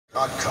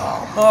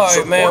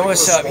Alright man,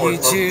 what's up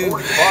YouTube?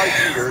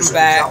 I'm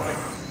back.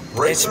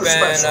 It's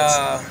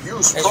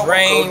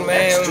rain,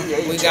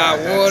 man. We got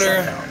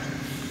water.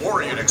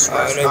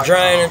 They're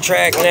drying the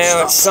track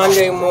now. It's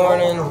Sunday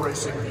morning,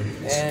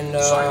 and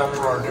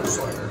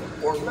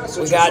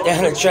we got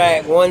down the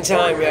track one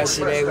time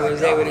yesterday. We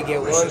was able to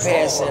get one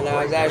pass, and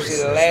I was actually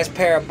the last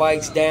pair of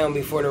bikes down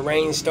before the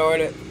rain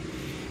started.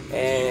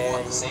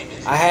 And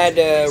I had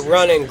to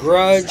run in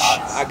Grudge.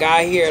 I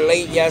got here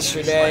late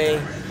yesterday.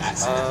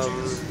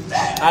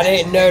 I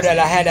didn't know that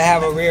I had to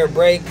have a rear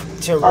brake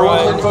to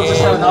run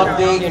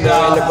in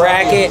the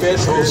bracket.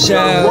 So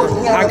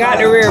I got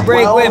the rear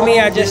brake with me.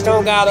 I just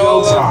don't got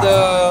all of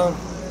the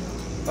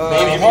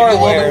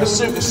hardware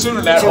sooner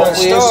than that.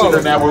 Hopefully sooner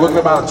than that. We're looking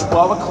at about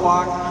 12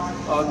 o'clock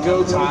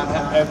go time.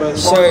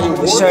 So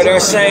they're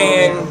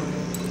saying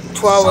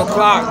 12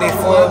 o'clock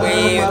before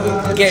we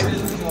get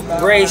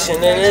racing,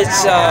 and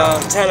it's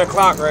 10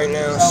 o'clock right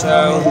now,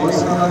 so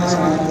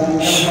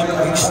we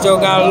still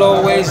got a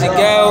little ways to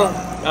go.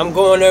 I'm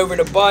going over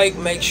the bike,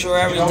 make sure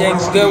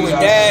everything's good with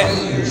that.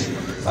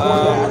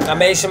 I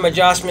made some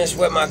adjustments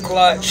with my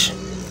clutch,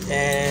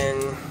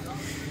 and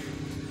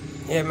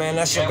yeah, man,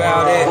 that's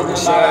about it.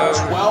 So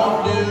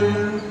 12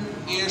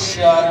 noon-ish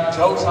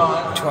go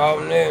time.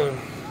 12 noon.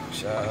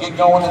 So, get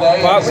going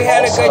today. but we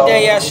had a good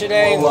day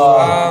yesterday.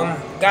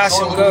 Got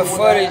some good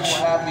footage.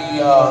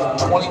 The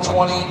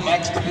 2020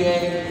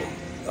 XPA.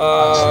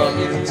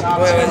 What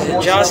was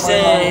it?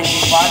 Justin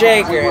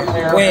Shaker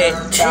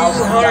went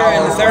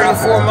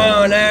 234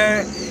 miles an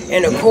hour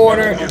in a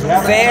quarter.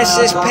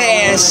 Fastest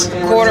pass,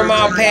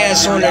 quarter-mile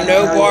pass on a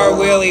no-bar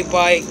wheelie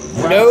bike.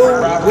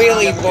 No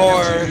wheelie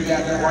bar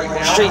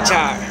street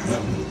tire.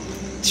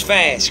 It's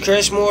fast.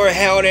 Chris Moore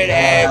held it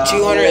at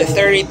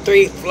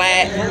 233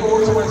 flat.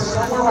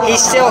 He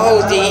still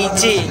holds the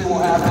ET.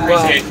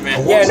 But,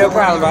 yeah, no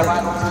problem, brother.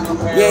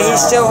 Yeah, he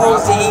still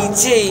holds the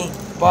ET,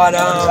 but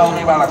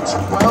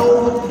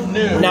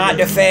not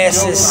the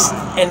fastest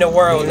in the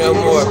world no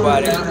more,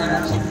 buddy.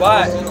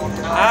 But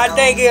I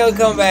think he'll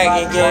come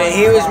back and get it.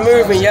 He was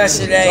moving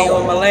yesterday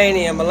on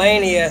Melania.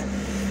 Melania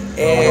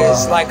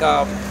is like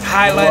a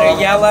highlighter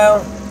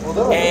yellow,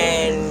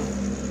 and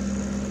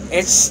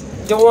it's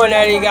the one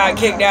that he got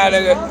kicked out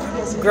of the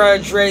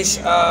Grudge race,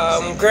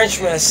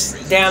 Grinchmas,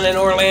 down in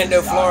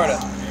Orlando,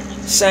 Florida.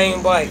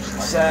 Same bike.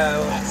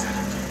 So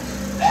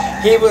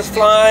he was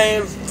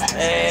flying,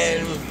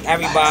 and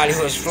everybody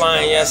was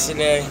flying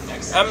yesterday.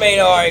 I made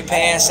an alright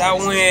pass. I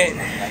went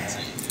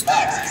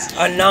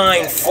a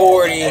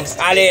 940.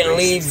 I didn't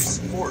leave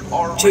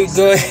too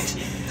good.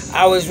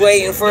 I was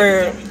waiting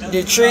for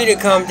the tree to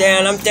come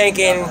down. I'm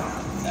thinking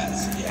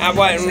I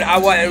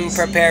wasn't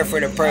prepared for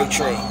the pro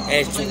tree.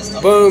 It's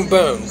boom,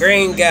 boom,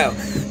 green, go.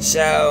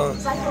 So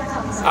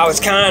I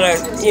was kind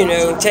of,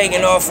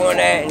 taking off on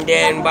that,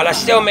 but I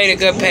still made a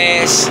good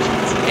pass.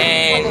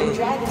 And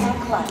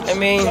I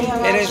mean,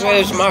 it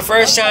was my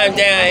first time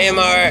down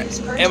MRI,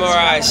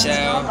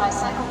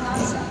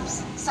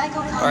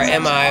 or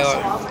MI.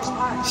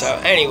 So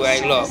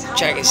anyway, look,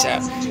 check this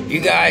out.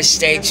 You guys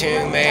stay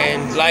tuned,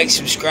 man. Like,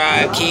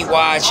 subscribe, keep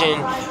watching.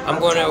 I'm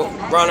gonna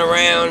run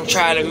around,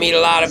 try to meet a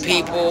lot of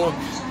people.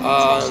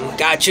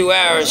 Got 2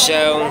 hours,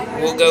 so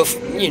we'll go,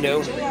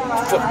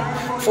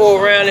 fool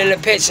around in the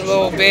pits a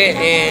little bit,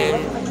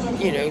 and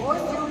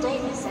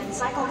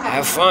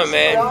have fun,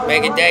 man.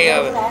 Make a day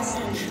of it.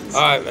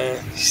 All right, man.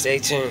 Stay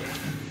tuned.